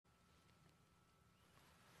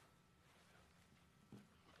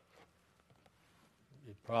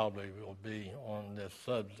probably will be on this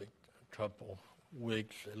subject a couple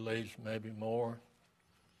weeks at least, maybe more.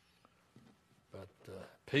 But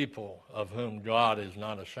people of whom God is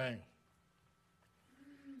not ashamed.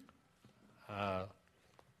 I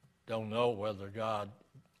don't know whether God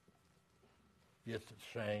gets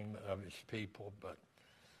ashamed of his people, but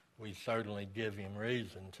we certainly give him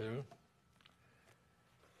reason to.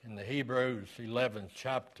 In the Hebrews 11th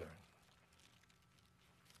chapter,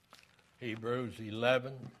 Hebrews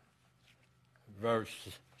 11, verse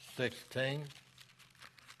 16,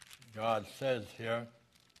 God says here,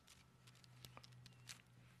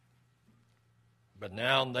 "But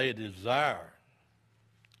now they desire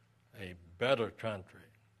a better country,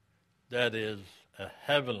 that is, a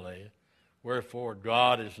heavenly, wherefore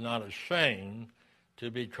God is not ashamed to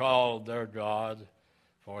be called their God,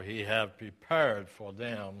 for he hath prepared for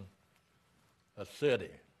them a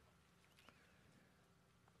city."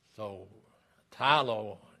 So,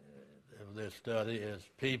 title of this study is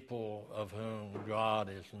People of Whom God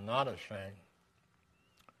is Not Ashamed.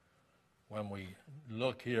 When we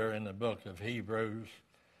look here in the book of Hebrews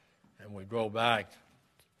and we go back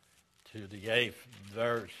to the 8th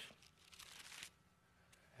verse,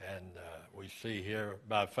 and we see here,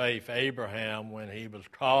 by faith Abraham, when he was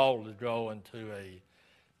called to go into a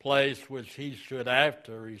place which he should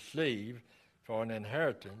after receive for an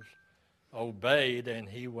inheritance, obeyed, and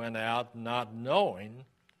he went out not knowing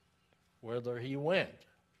whither he went.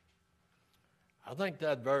 I think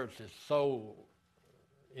that verse is so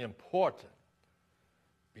important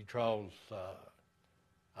because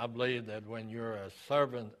I believe that when you're a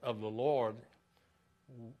servant of the Lord,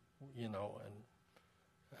 you know, and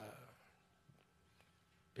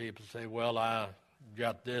people say, well, I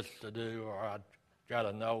got this to do, or I got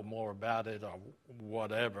to know more about it, or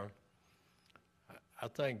whatever. I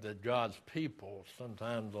think that God's people,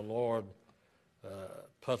 sometimes the Lord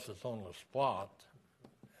puts us on the spot,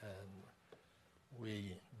 and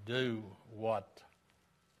we do what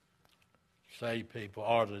saved people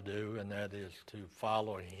are to do, and that is to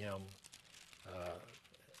follow him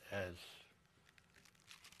as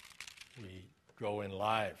we go in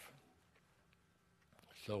life.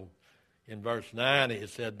 So in verse 9 it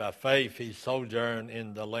said, "By faith he sojourned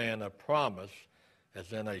in the land of promise,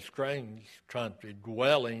 as in a strange country,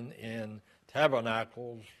 dwelling in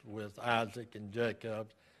tabernacles with Isaac and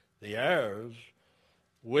Jacob, the heirs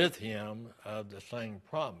with him of the same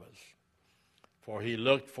promise. For he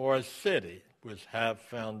looked for a city which hath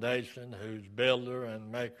foundation, whose builder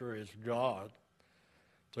and maker is God.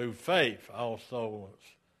 Through faith also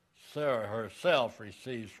Sarah herself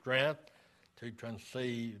received strength to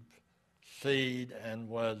conceive seed, and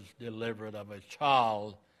was delivered of a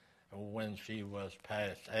child when she was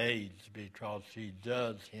past age, because she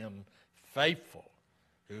judged him faithful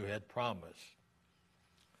who had promised."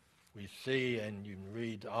 We see, and you can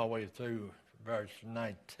read all the way through verse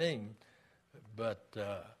 19, but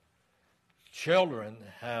children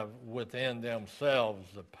have within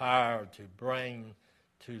themselves the power to bring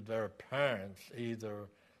to their parents either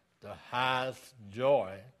the highest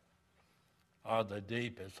joy or the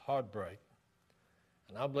deepest heartbreak.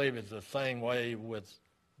 And I believe it's the same way with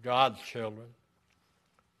God's children.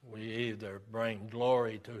 We either bring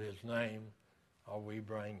glory to his name or we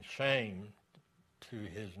bring shame to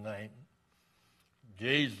his name.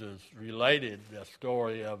 Jesus related the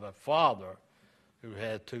story of a father who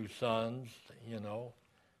had two sons, you know,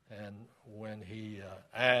 and when he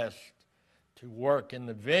asked to work in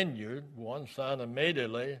the vineyard, one son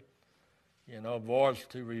immediately, you know, voiced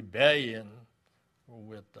to rebellion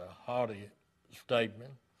with a haughty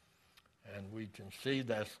statement. And we can see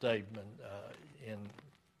that statement in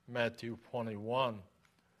Matthew 21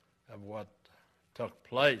 of what took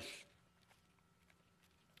place.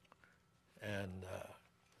 And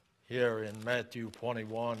here in Matthew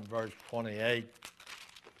 21, verse 28,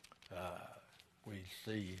 we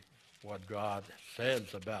see what God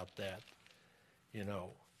says about that. You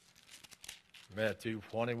know, Matthew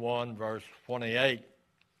 21, verse 28.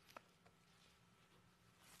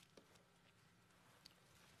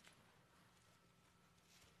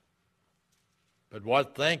 "But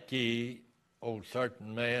what think ye, O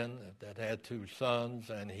certain man that had two sons,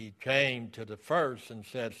 and he came to the first and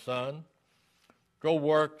said, Son, go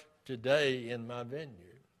work today in my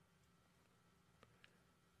vineyard.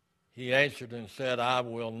 He answered and said, I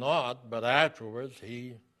will not, but afterwards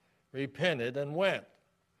he repented and went.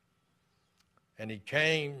 And he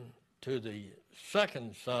came to the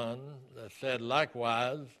second son that said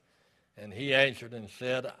likewise, and he answered and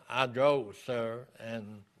said, I go, sir,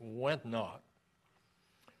 and went not.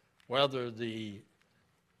 Whether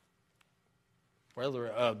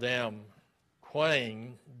of them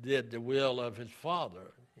twain did the will of his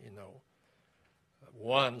Father.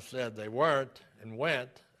 One said they weren't and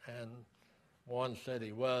went, and one said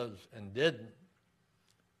he was and didn't.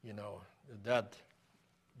 That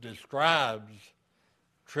describes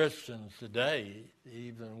Christians today,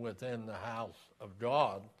 even within the house of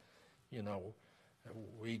God.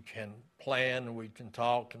 We can plan, we can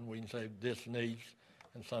talk, and we can say this needs,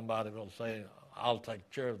 and somebody will say, I'll take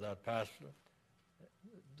care of that, Pastor.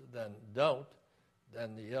 Then don't.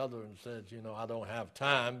 Then the other one says, I don't have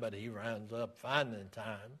time, but he rounds up finding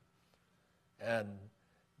time. And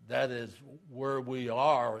that is where we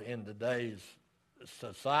are in today's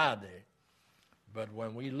society. But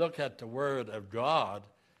when we look at the Word of God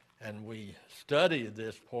and we study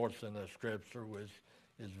this portion of Scripture, which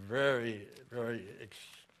is very, very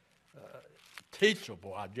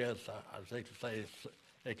teachable, I guess I think to say it's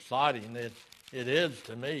exciting. It is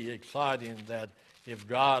to me exciting that if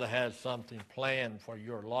God has something planned for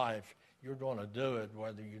your life, you're going to do it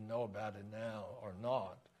whether you know about it now or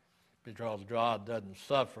not, because God doesn't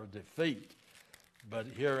suffer defeat. But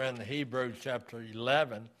here in Hebrews chapter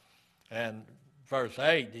 11 and verse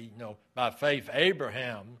 8, by faith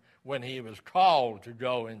Abraham, when he was called to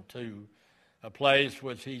go into a place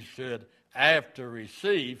which he should after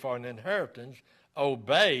receive for an inheritance,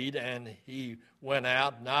 obeyed, and he went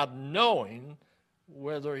out not knowing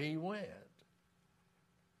whither he went.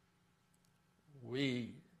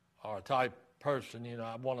 We are a type person,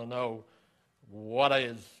 I want to know what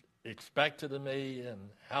is expected of me and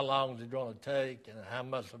how long is it going to take and how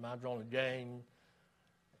much am I going to gain.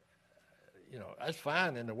 That's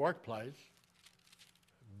fine in the workplace,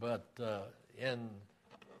 but in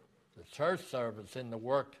the church service, in the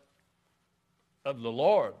work of the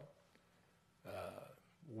Lord,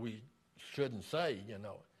 we shouldn't say,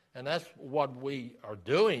 And that's what we are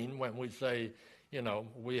doing when we say,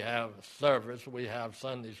 we have service, we have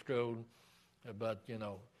Sunday school, but,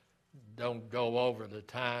 don't go over the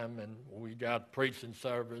time, and we got preaching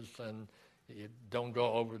service, and you don't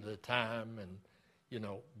go over the time, and,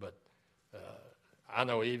 but I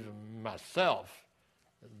know even myself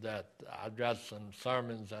that I've got some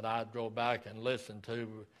sermons that I go back and listen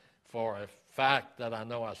to for a fact that I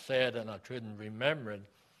know I said and I couldn't remember it.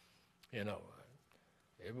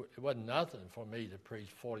 It wasn't nothing for me to preach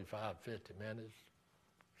 45, 50 minutes,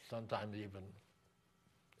 sometimes even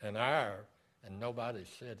an hour, and nobody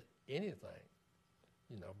said anything,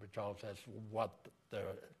 because that's what they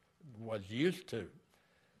was used to.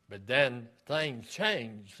 But then things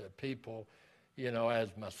change. People,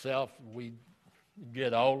 as myself, we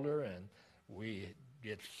get older and we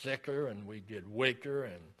get sicker and we get weaker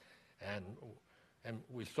and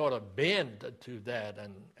we sort of bend to that.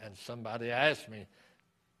 And somebody asked me,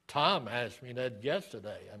 Tom asked me that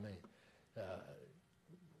yesterday.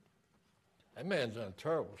 That man's in a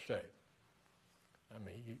terrible shape.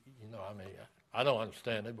 I don't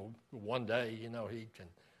understand it, but one day, he can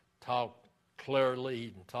talk clearly, he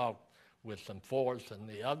can talk with some force, and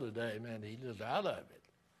the other day, man, he's just out of it.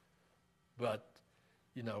 But,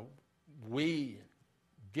 we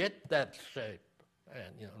get that shape,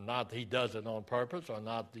 and, not that he does it on purpose, or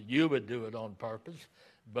not that you would do it on purpose,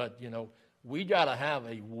 but, we got to have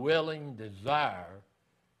a willing desire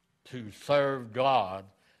to serve God.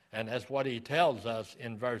 And that's what he tells us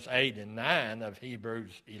in verse 8 and 9 of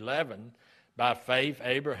Hebrews 11. By faith,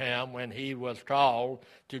 Abraham, when he was called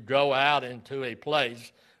to go out into a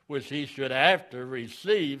place which he should after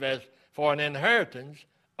receive as for an inheritance,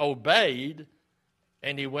 obeyed,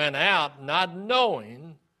 and he went out not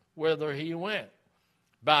knowing whither he went.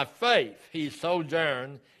 By faith, he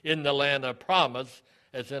sojourned in the land of promise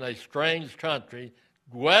as in a strange country,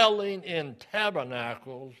 dwelling in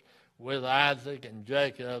tabernacles with Isaac and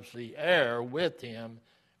Jacob, the heir with him,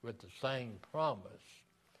 with the same promise.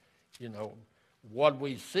 What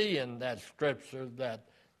we see in that scripture, that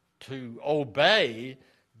to obey,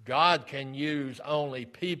 God can use only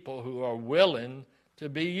people who are willing to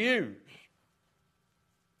be used.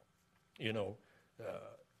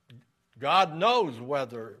 God knows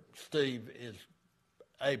whether Steve is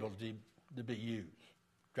able to be used.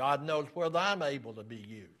 God knows whether I'm able to be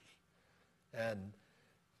used. And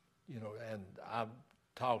I've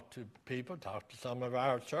talked to some of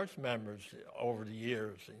our church members over the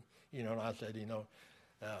years, and I said,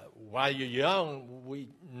 while you're young, we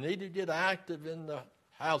need to get active in the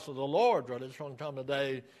house of the Lord, or there's going to come a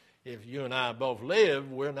day, if you and I both live,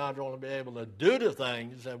 we're not going to be able to do the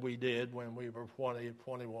things that we did when we were 20,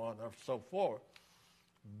 21, or so forth.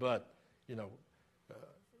 But,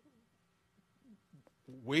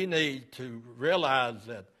 we need to realize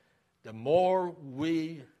that the more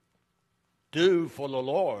we do for the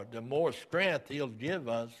Lord, the more strength He'll give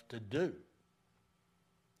us to do.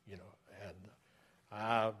 You know, and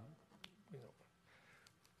I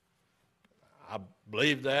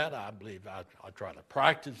believe that. I believe I try to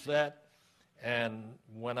practice that. And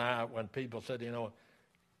when people said, you know,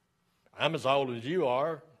 I'm as old as you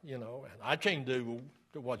are, you know, and I can't do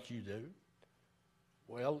what you do.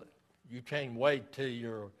 Well, you can't wait till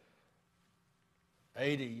you're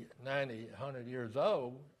 80, 90, 100 years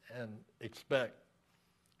old and expect.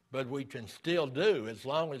 But we can still do as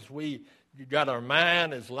long as we got our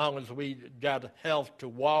mind, as long as we got health to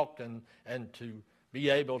walk and to be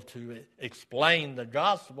able to explain the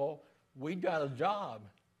gospel, we got a job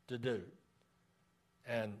to do.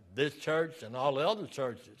 And this church and all the other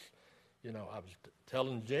churches, you know, I was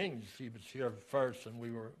telling Jean, she was here first, and we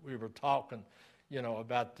were talking, you know,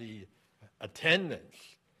 about the attendance,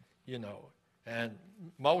 you know. And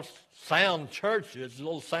most sound churches,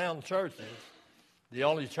 little sound churches, the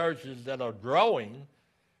only churches that are growing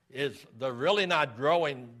they're really not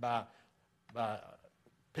growing by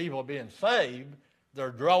people being saved.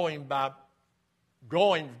 They're growing by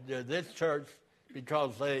going to this church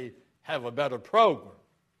because they have a better program,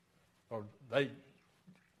 or they,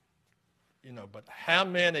 you know. But how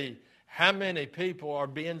many people are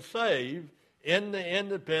being saved in the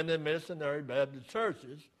independent missionary Baptist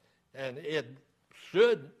churches? And it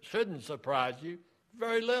shouldn't surprise you.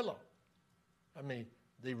 Very little. I mean,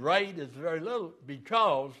 the rate is very little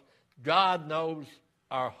because God knows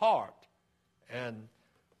our heart, and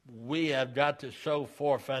we have got to show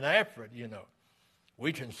forth an effort. You know,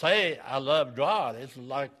 we can say I love God. It's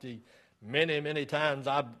like the many times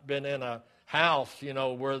I've been in a house, you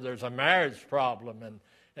know, where there's a marriage problem,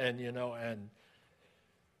 and you know, and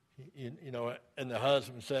the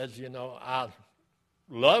husband says, you know, I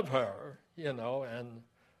love her, you know, and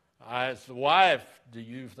I asked the wife, do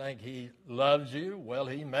you think he loves you? Well,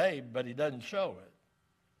 he may, but he doesn't show it.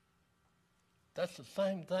 That's the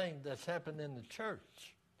same thing that's happened in the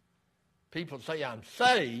church. People say, I'm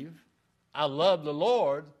saved, I love the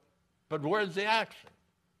Lord, but where's the action?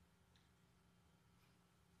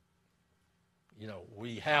 You know,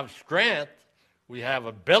 we have strength, we have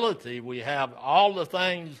ability, we have all the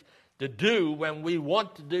things to do when we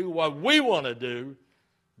want to do what we want to do,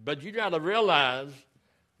 but you got to realize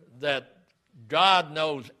that God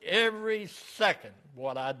knows every second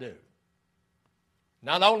what I do.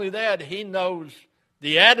 Not only that, He knows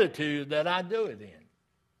the attitude that I do it in.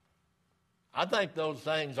 I think those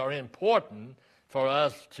things are important for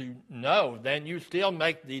us to know. Then you still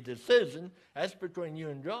make the decision. That's between you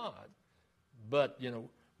and God. But, you know,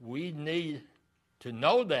 we need to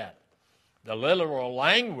know that. The literal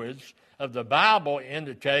language of the Bible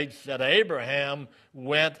indicates that Abraham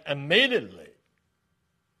went immediately.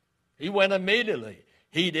 He went immediately.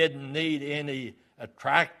 He didn't need any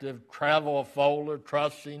attractive travel folder,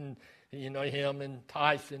 trusting, you know, him,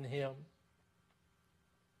 enticing him.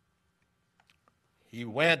 He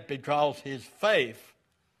went because his faith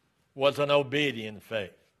was an obedient faith.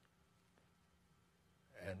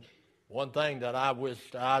 And one thing that I wish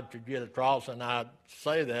I could get across, and I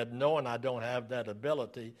say that knowing I don't have that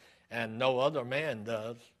ability, and no other man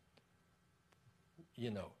does, you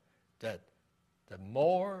know, that the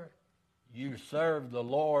more you serve the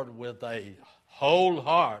Lord with a whole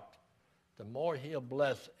heart, the more He'll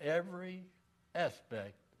bless every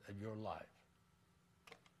aspect of your life.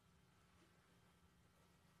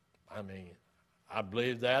 I mean, I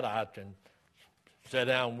believe that. I can sit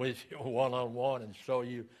down with you one-on-one and show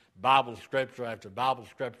you Bible scripture after Bible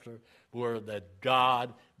scripture where that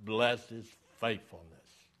God blesses faithfulness.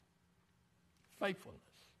 Faithfulness.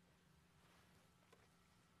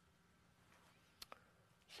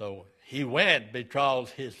 So he went because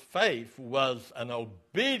his faith was an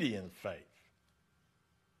obedient faith.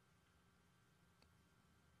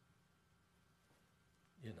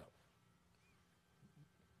 You know,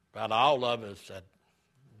 about all of us that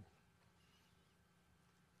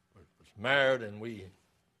was married, and we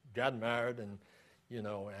got married, and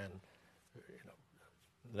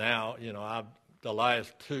now the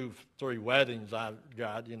last 2-3 weddings I've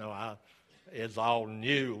got, it's all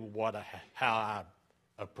new how I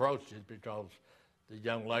approach it, because the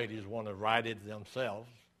young ladies want to write it themselves,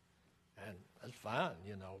 and that's fine,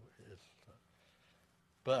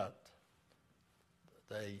 but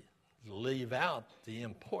they leave out the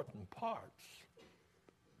important parts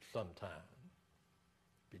sometimes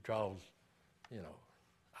because,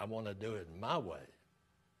 I want to do it my way.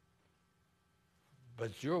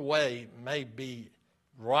 But your way may be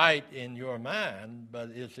right in your mind, but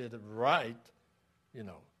is it right?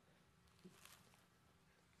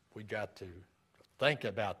 We got to think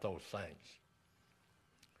about those things.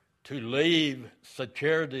 to leave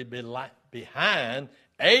security behind.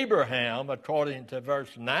 Abraham, according to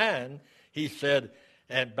verse 9, he said,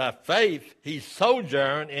 and by faith he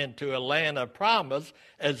sojourned into a land of promise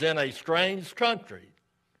as in a strange country.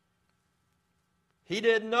 He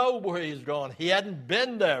didn't know where he's going. He hadn't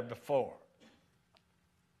been there before.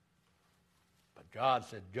 But God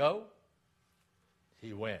said, go.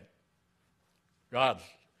 He went. God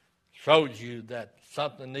shows you that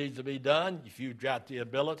something needs to be done. If you've got the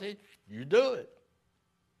ability, you do it.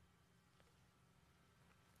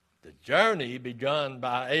 The journey begun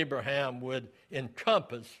by Abraham would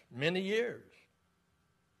encompass many years.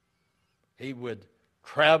 He would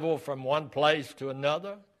travel from one place to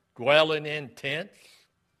another, dwelling in tents.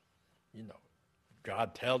 You know,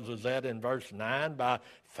 God tells us that in verse 9. By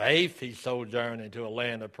faith he sojourned into a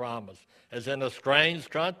land of promise, as in a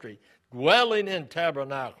strange country, dwelling in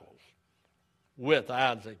tabernacles with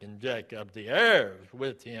Isaac and Jacob, the heirs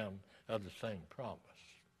with him of the same promise.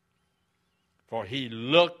 For he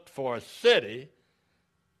looked for a city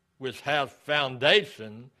which has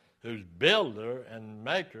foundation, whose builder and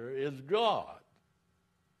maker is God.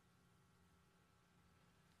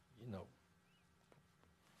 You know,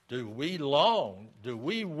 do we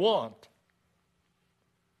want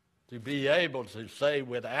to be able to say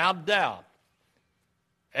without doubt,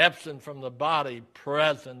 absent from the body,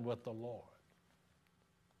 present with the Lord?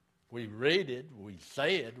 We read it, we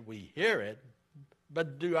say it, we hear it,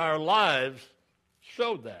 but do our lives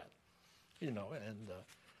show that? You know, and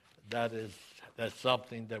that's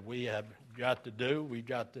something that we have got to do. We've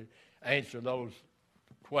got to answer those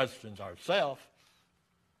questions ourselves.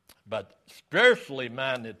 But spiritually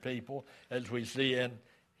minded people, as we see in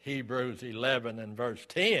Hebrews 11 and verse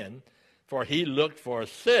 10, for he looked for a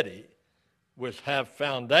city which have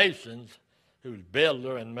foundations, whose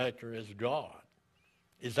builder and maker is God.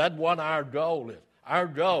 Is that what our goal is? Our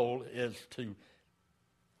goal is to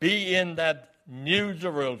be in that new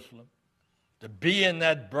Jerusalem, to be in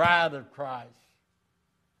that bride of Christ.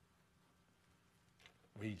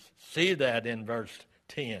 We see that in verse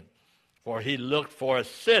 10. For he looked for a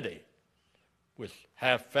city which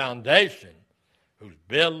have foundation, whose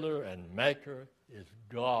builder and maker is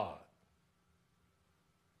God.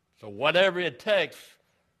 So whatever it takes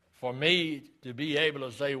for me to be able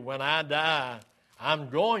to say, when I die, I'm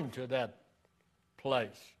going to that place.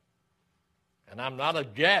 And I'm not a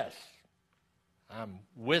guest. I'm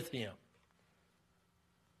with him.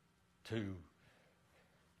 To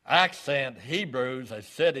accent Hebrews, a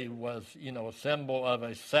city was, a symbol of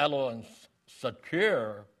a settled and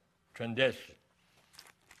secure condition.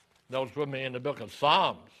 Those with me in the book of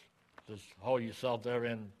Psalms. Just hold yourself there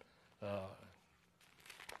in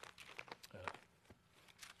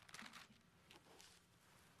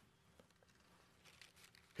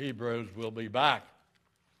Hebrews. Will be back.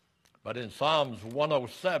 But in Psalms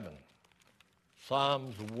 107,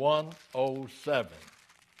 Psalms 107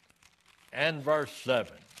 and verse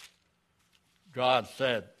 7, God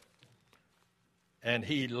said, and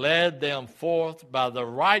he led them forth by the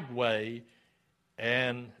right way,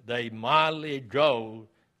 and they mightily go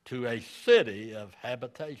to a city of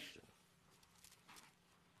habitation.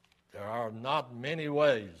 There are not many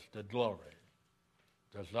ways to glory.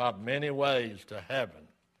 There's not many ways to heaven.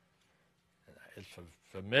 It's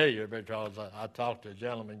familiar because I talked to a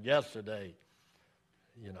gentleman yesterday,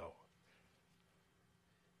 and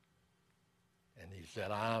he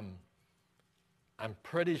said, I'm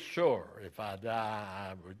pretty sure if I die,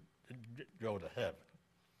 I would go to heaven.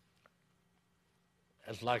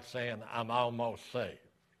 It's like saying, I'm almost saved.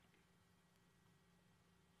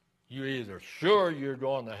 You're either sure you're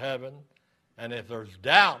going to heaven, and if there's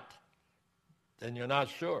doubt, then you're not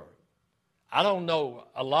sure. I don't know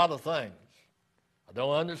a lot of things. I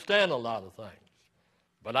don't understand a lot of things.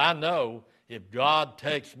 But I know if God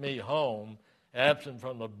takes me home, absent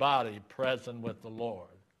from the body, present with the Lord.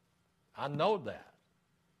 I know that.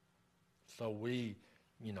 So we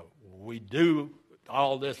do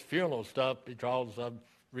all this funeral stuff because of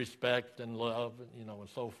respect and love, and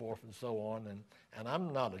so forth and so on, and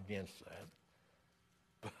I'm not against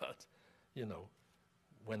that. But,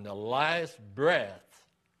 when the last breath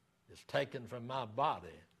is taken from my body,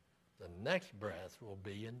 the next breath will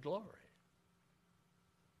be in glory.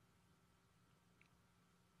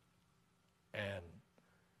 And,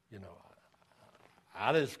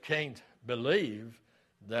 I just can't believe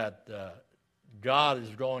that God is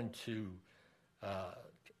going to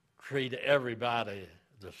treat everybody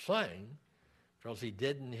the same because he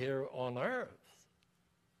didn't here on earth.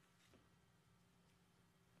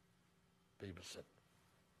 People said,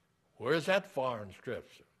 where's that foreign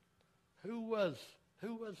scripture? Who was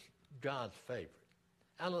God's favorite?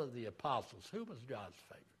 Out of the apostles, who was God's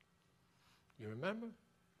favorite? You remember?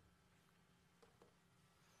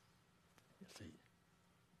 You see,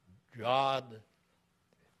 God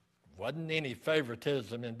wasn't any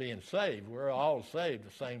favoritism in being saved. We're all saved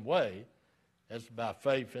the same way. It's by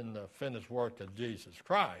faith in the finished work of Jesus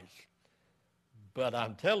Christ. But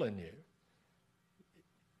I'm telling you,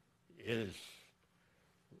 it is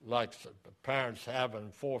like parents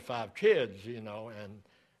having 4 or 5 kids, and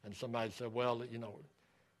somebody said, well,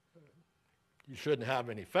 you shouldn't have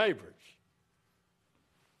any favorites.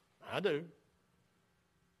 I do.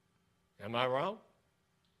 Am I wrong?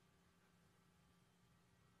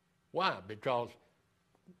 Why? Because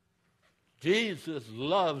Jesus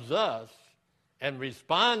loves us and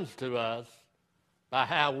responds to us by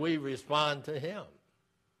how we respond to him.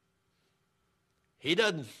 He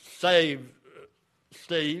doesn't save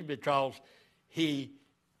Steve because he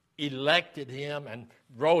elected him and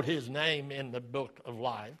wrote his name in the book of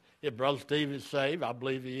life. If Brother Steve is saved, I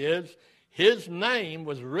believe he is, his name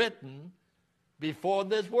was written before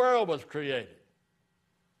this world was created.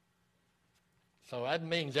 So that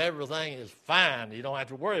means everything is fine. You don't have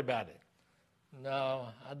to worry about it. No,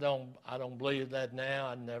 I don't believe that now.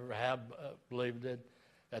 I never have believed it.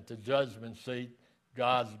 At the judgment seat,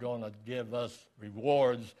 God's going to give us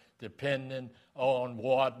rewards depending on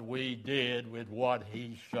what we did with what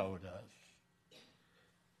he showed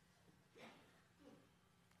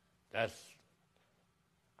us.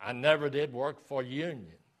 I never did work for a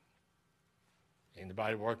union.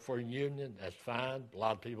 Anybody work for a union? That's fine. A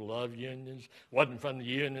lot of people love unions. Wasn't from the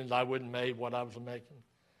unions, I wouldn't have made what I was making.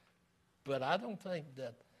 But I don't think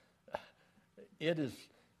that it is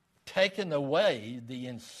taken away the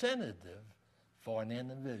incentive for an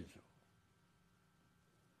individual.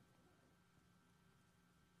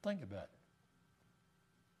 Think about it.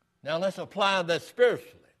 Now let's apply that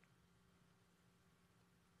spiritually.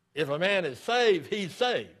 If a man is saved, he's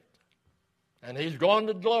saved. And he's going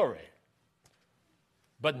to glory.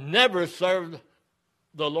 But never served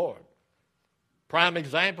the Lord. Prime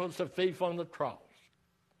example is the thief on the cross.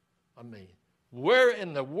 I mean, where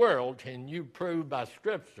in the world can you prove by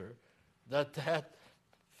Scripture that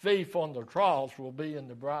thief on the cross will be in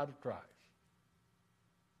the bride of Christ?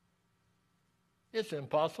 It's an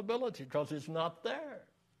impossibility because it's not there.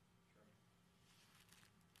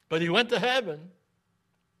 But he went to heaven.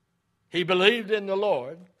 He believed in the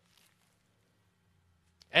Lord.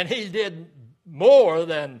 And he did more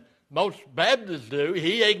than most Baptists do.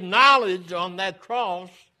 He acknowledged on that cross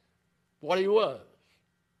what he was.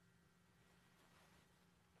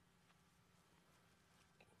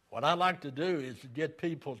 What I like to do is to get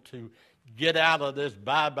people to get out of this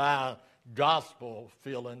bye-bye gospel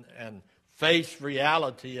feeling and face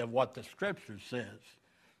reality of what the Scripture says.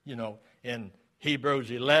 In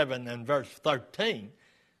Hebrews 11 and verse 13,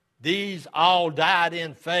 these all died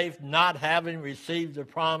in faith, not having received the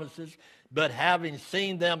promises, but having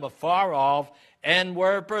seen them afar off, and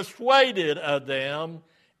were persuaded of them,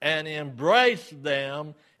 and embraced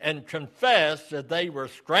them, and confessed that they were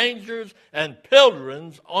strangers and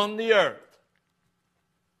pilgrims on the earth.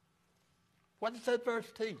 What does that verse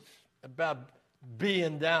teach about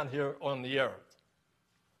being down here on the earth?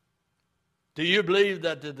 Do you believe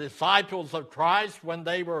that the disciples of Christ, when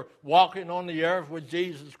they were walking on the earth with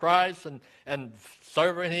Jesus Christ and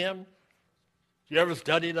serving him, you ever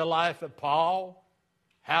study the life of Paul?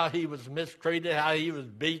 How he was mistreated, how he was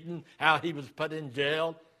beaten, how he was put in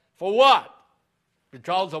jail. For what?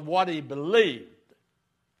 Because of what he believed.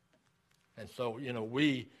 And so,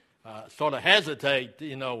 we sort of hesitate,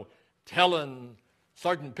 telling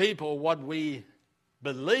certain people what we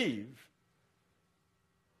believe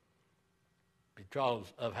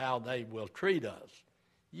because of how they will treat us.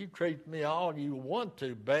 You treat me all you want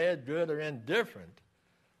to, bad, good, or indifferent.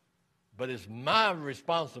 But it's my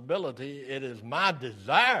responsibility, it is my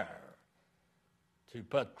desire to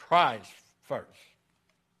put Christ first.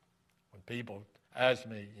 When people ask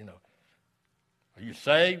me, are you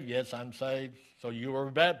saved? Yes, I'm saved. So you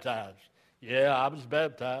were baptized. Yeah, I was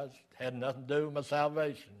baptized. Had nothing to do with my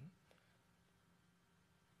salvation.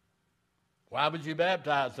 Why was you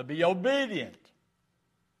baptized? To be obedient.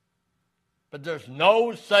 But there's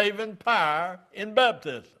no saving power in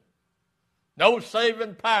baptism. No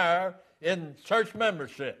saving power in church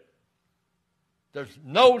membership. There's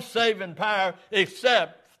no saving power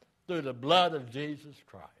except through the blood of Jesus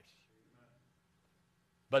Christ.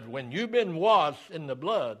 But when you've been washed in the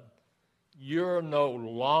blood, you're no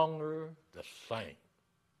longer the same.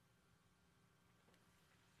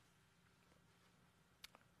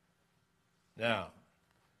 Now,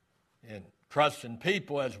 in trusting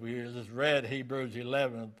people, as we just read Hebrews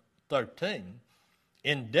 11:13,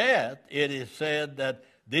 In death, it is said that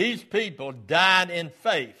these people died in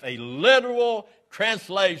faith. A literal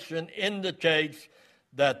translation indicates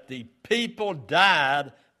that the people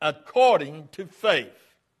died according to faith.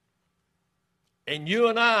 And you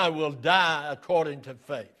and I will die according to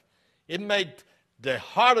faith. The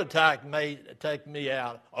heart attack may take me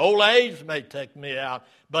out. Old age may take me out.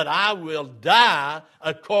 But I will die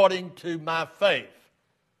according to my faith.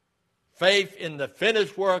 Faith in the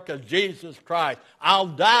finished work of Jesus Christ. I'll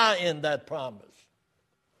die in that promise.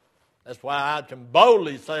 That's why I can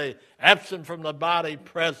boldly say, absent from the body,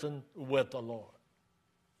 present with the Lord.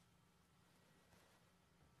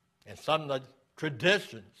 And some of the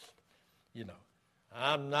traditions,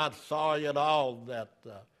 I'm not sorry at all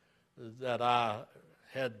that I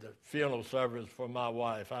had the funeral service for my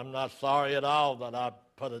wife. I'm not sorry at all that I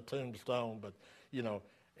put a tombstone, but,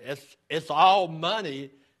 it's all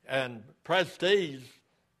money and prestige,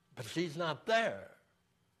 but she's not there.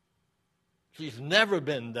 She's never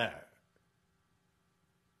been there.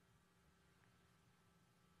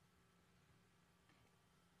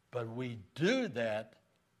 But we do that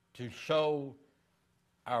to show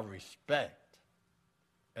our respect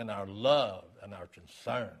and our love and our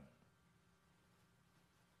concern.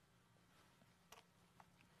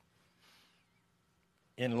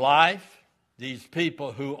 In life, these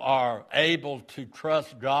people who are able to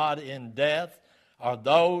trust God in death are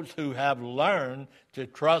those who have learned to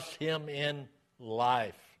trust Him in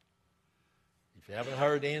life. If you haven't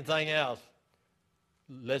heard anything else,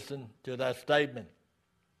 listen to that statement.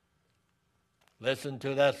 Listen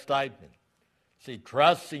to that statement. See,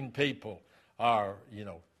 trusting people are,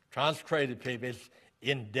 consecrated people. It's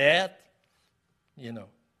in death,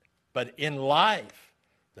 but in life,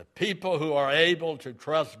 the people who are able to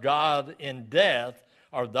trust God in death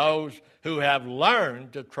are those who have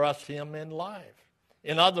learned to trust Him in life.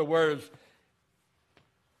 In other words,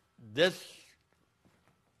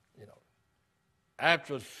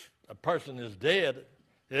 after a person is dead,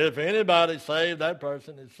 if anybody's saved, that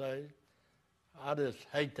person is saved. I just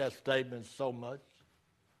hate that statement so much.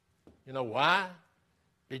 You know why?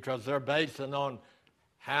 Because they're basing on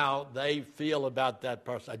how they feel about that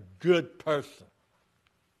person, a good person.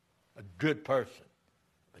 A good person.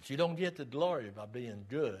 But you don't get the glory by being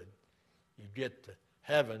good. You get to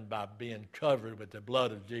heaven by being covered with the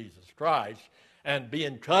blood of Jesus Christ. And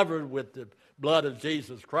being covered with the blood of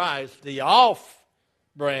Jesus Christ, the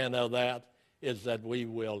off-brand of that is that we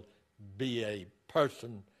will be a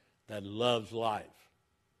person that loves life,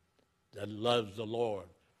 that loves the Lord,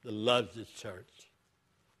 that loves His church,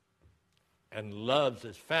 and loves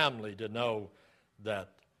His family, to know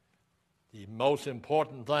that the most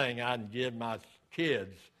important thing I can give my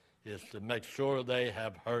kids is to make sure they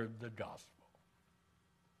have heard the gospel.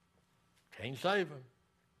 Can't save them.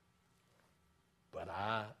 But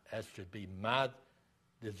that should be my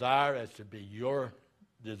desire. That should be your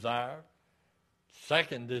desire.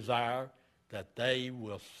 Second desire, that they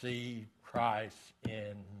will see Christ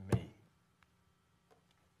in me.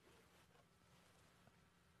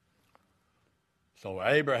 So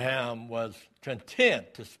Abraham was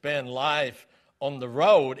content to spend life on the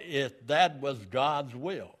road if that was God's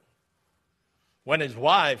will. When his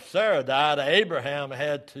wife Sarah died, Abraham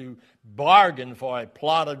had to bargain for a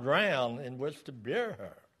plot of ground in which to bury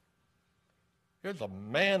her. Here's a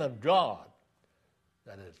man of God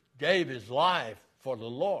that gave his life for the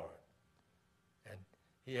Lord. And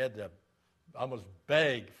he had to almost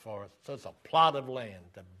beg for such a plot of land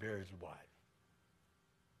to bury his wife.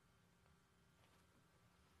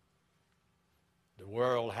 The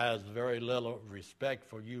world has very little respect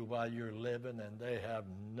for you while you're living, and they have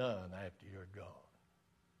none after you're gone.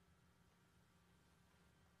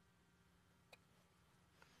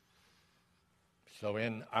 So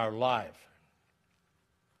in our life,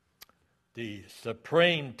 the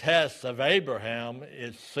supreme test of Abraham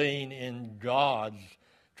is seen in God's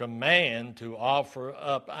command to offer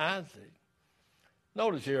up Isaac.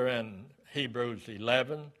 Notice here in Hebrews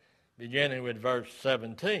 11, beginning with verse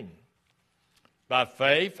 17. By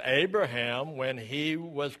faith, Abraham, when he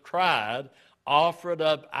was tried, offered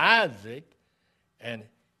up Isaac, and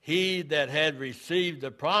he that had received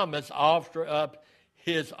the promise offered up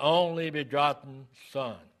his only begotten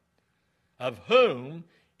son, of whom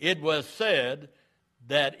it was said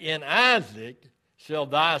that in Isaac shall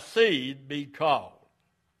thy seed be called.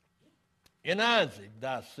 In Isaac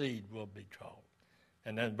thy seed will be called.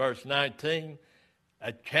 And then verse 19,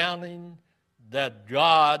 accounting that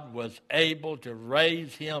God was able to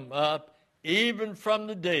raise him up even from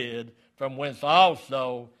the dead, from whence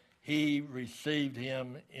also he received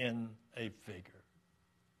him in a figure.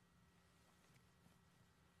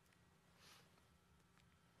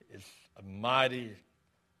 a mighty,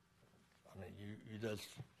 I mean, you just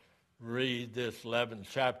read this 11th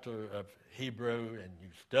chapter of Hebrew and you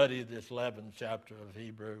study this 11th chapter of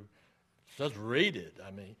Hebrew. Just read it.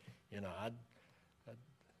 I mean, you know,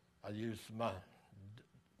 I use my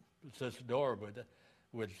sister Dora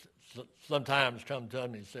would sometimes come to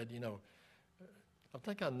me and said, you know, I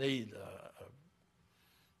think I need an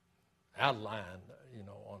outline, you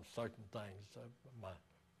know, on certain things of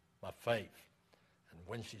my faith. And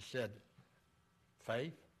when she said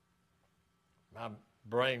faith, my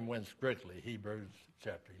brain went strictly Hebrews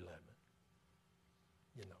chapter 11.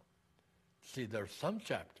 You know, see, there's some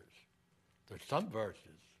chapters, there's some verses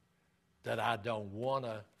that I don't want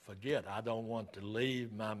to forget. I don't want to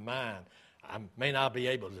leave my mind. I may not be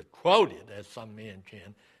able to quote it as some men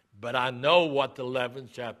can, but I know what the 11th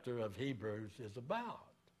chapter of Hebrews is about.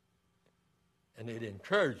 And it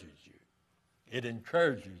encourages you. It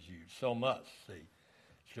encourages you so much. See,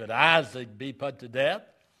 should Isaac be put to death,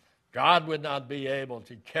 God would not be able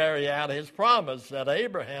to carry out his promise that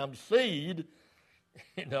Abraham's seed,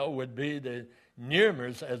 you know, would be the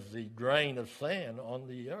numerous as the grain of sand on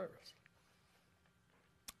the earth.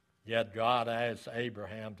 Yet God asked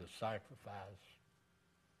Abraham to sacrifice.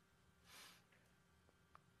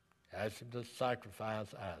 Asked him to sacrifice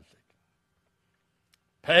Isaac.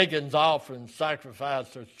 Pagans often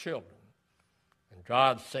sacrificed their children. And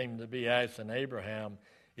God seemed to be asking Abraham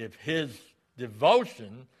if his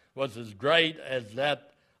devotion was as great as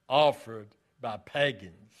that offered by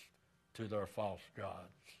pagans to their false gods.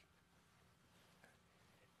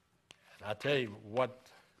 And I tell you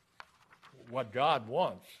what God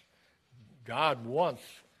wants. God wants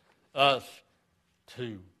us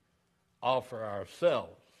to offer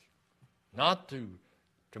ourselves, not to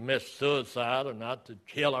commit suicide or not to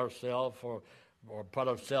kill ourselves or put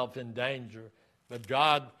ourselves in danger, but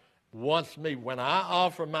God wants me, when I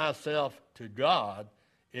offer myself to God,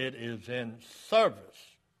 it is in service.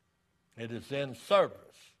 It is in service.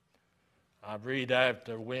 I read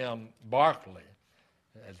after William Barclay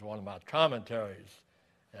as one of my commentaries,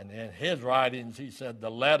 and in his writings he said the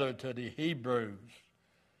letter to the Hebrews,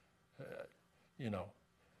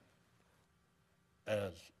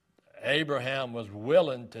 as Abraham was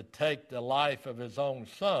willing to take the life of his own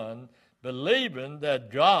son, believing that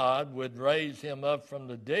God would raise him up from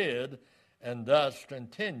the dead and thus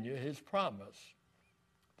continue his promise.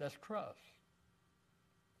 That's trust.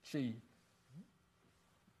 See,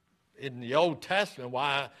 in the Old Testament,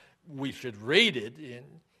 why we should read it,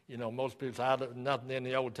 most people say, nothing in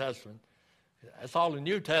the Old Testament. That's all the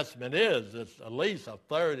New Testament is. It's at least a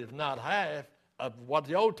third, if not half, of what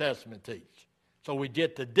the Old Testament teaches. So we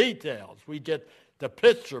get the details. We get the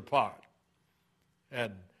picture part.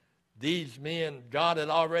 And these men, God had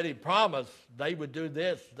already promised they would do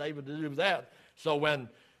this, they would do that. So when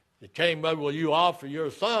it came up, will you offer your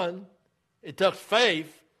son? It took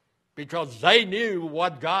faith because they knew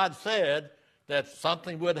what God said, that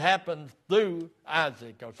something would happen through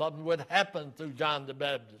Isaac or something would happen through John the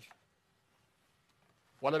Baptist.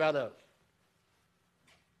 What about us?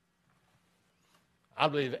 I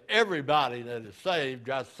believe everybody that is saved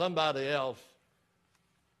got somebody else's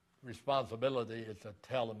responsibility is to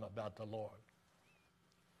tell them about the Lord.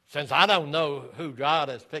 Since I don't know who God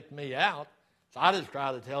has picked me out, so I just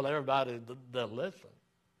try to tell everybody that listen.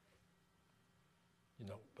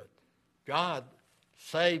 But God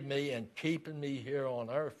saved me and keeping me here on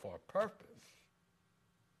earth for a purpose.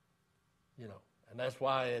 And that's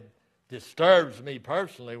why it disturbs me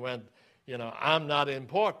personally when, I'm not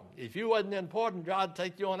important. If you wasn't important, God would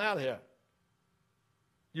take you on out of here.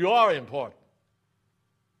 You are important.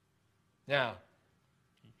 Now,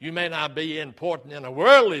 you may not be important in a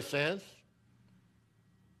worldly sense,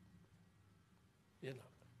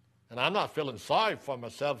 and I'm not feeling sorry for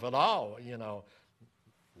myself at all,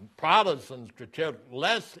 Protestants could care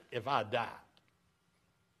less if I die.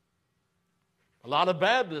 A lot of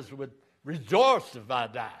Baptists would rejoice if I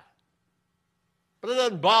die. But it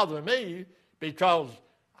doesn't bother me because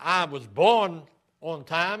I was born on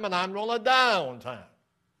time and I'm going to die on time.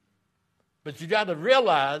 But you got to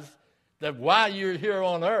realize that while you're here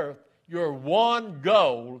on earth, your one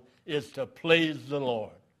goal is to please the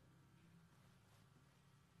Lord.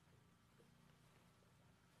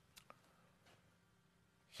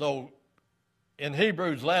 So in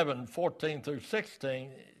Hebrews 11, 14 through 16,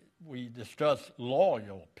 we discuss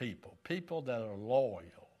loyal people, people that are loyal.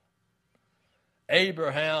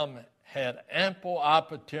 Abraham had ample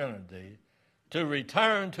opportunity to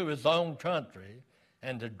return to his own country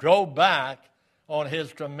and to go back on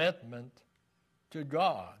his commitment to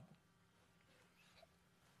God.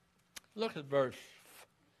 Look at verse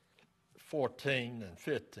 14 and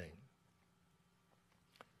 15.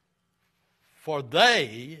 For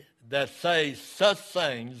they that say such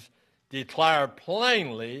things declare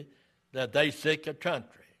plainly that they seek a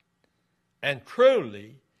country. And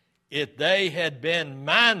truly, if they had been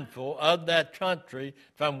mindful of that country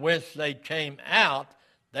from which they came out,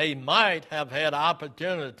 they might have had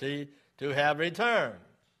opportunity to have returned.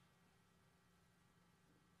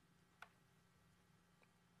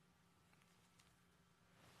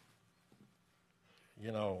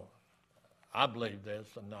 You know, I believe this,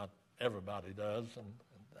 and not everybody does, and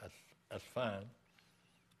that's fine.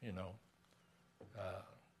 You know,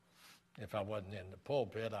 if I wasn't in the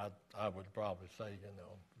pulpit, I would probably say, you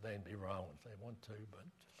know, they'd be wrong if they want to, but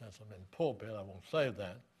since I'm in the pulpit, I won't say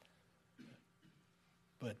that.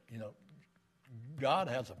 But, you know, God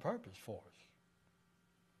has a purpose for us.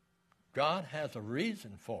 God has a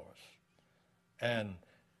reason for us and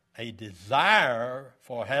a desire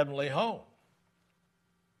for a heavenly home.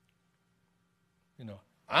 You know,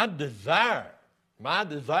 my desire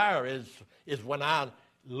is when I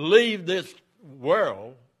leave this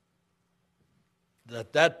world,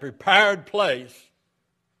 that prepared place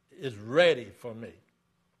is ready for me.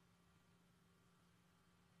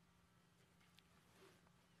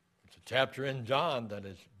 It's a chapter in John that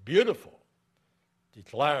is beautiful,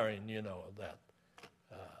 declaring, you know, that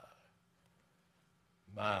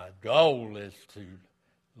my goal is to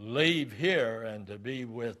leave here and to be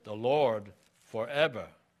with the Lord forever.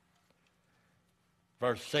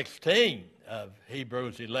 Verse 16 of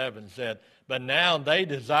Hebrews 11 said, but now they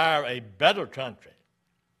desire a better country.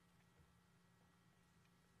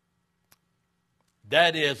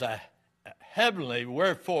 That is a heavenly,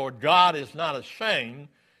 wherefore God is not ashamed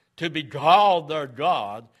to be called their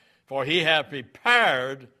God, for he hath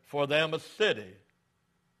prepared for them a city.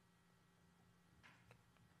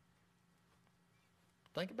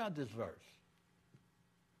 Think about this verse.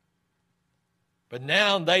 But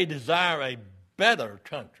now they desire a better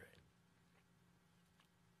country.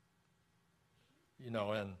 You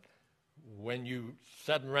know, and when you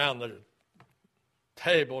sitting around the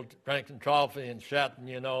table drinking coffee and chatting,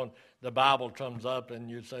 you know, and the Bible comes up and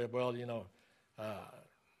you say, well, you know,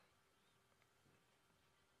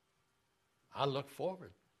 I look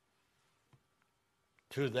forward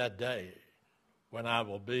to that day when I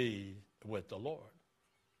will be with the Lord.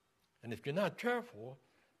 And if you're not careful,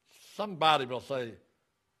 somebody will say,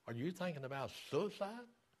 are you thinking about suicide?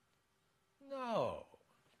 No.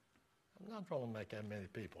 I'm not going to make that many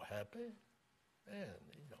people happy. Man,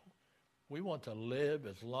 you know, we want to live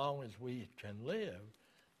as long as we can live,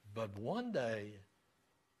 but one day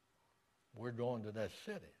we're going to that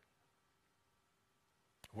city.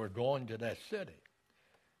 We're going to that city.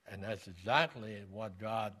 And that's exactly what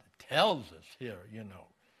God tells us here, you know.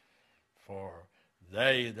 For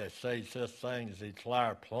they that say such things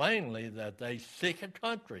declare plainly that they seek a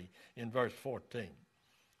country, in verse 14.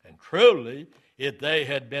 And truly, if they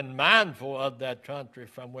had been mindful of that country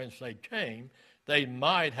from whence they came, they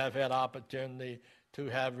might have had opportunity to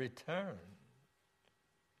have returned.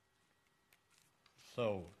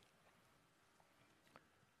 So,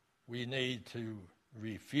 we need to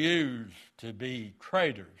refuse to be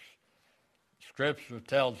traitors. Scripture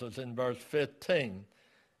tells us in verse 15,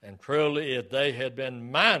 and truly if they had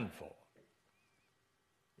been mindful,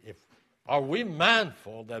 are we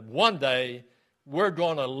mindful that one day we're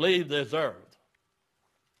going to leave this earth?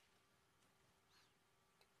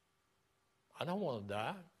 I don't want to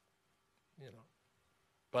die, you know,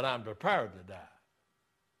 but I'm prepared to die.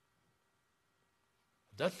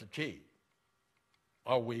 That's the key.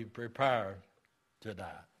 Are we prepared to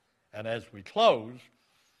die? And as we close,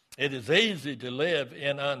 it is easy to live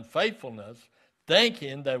in unfaithfulness,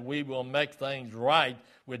 thinking that we will make things right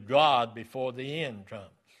with God before the end comes.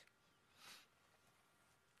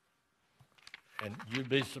 And you'd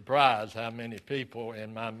be surprised how many people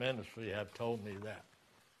in my ministry have told me that.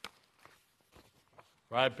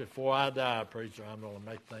 Right before I die, preacher, I'm going to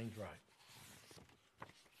make things right.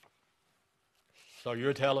 So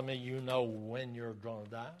you're telling me you know when you're going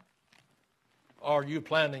to die? Or are you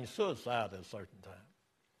planning suicide at a certain time?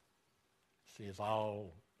 See, it's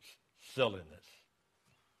all silliness.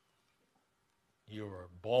 You were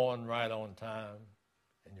born right on time,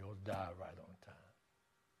 and you'll die right on time.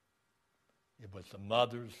 It was the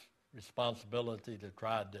mother's responsibility to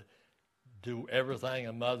try to do everything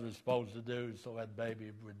a mother is supposed to do so that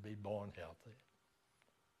baby would be born healthy.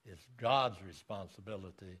 It's God's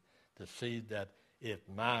responsibility to see that if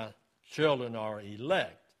my children are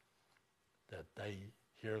elect, that they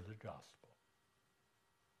hear the gospel.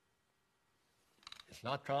 It's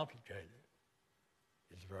not complicated.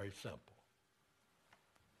 It's very simple.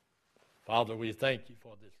 Father, we thank you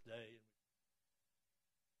for this day.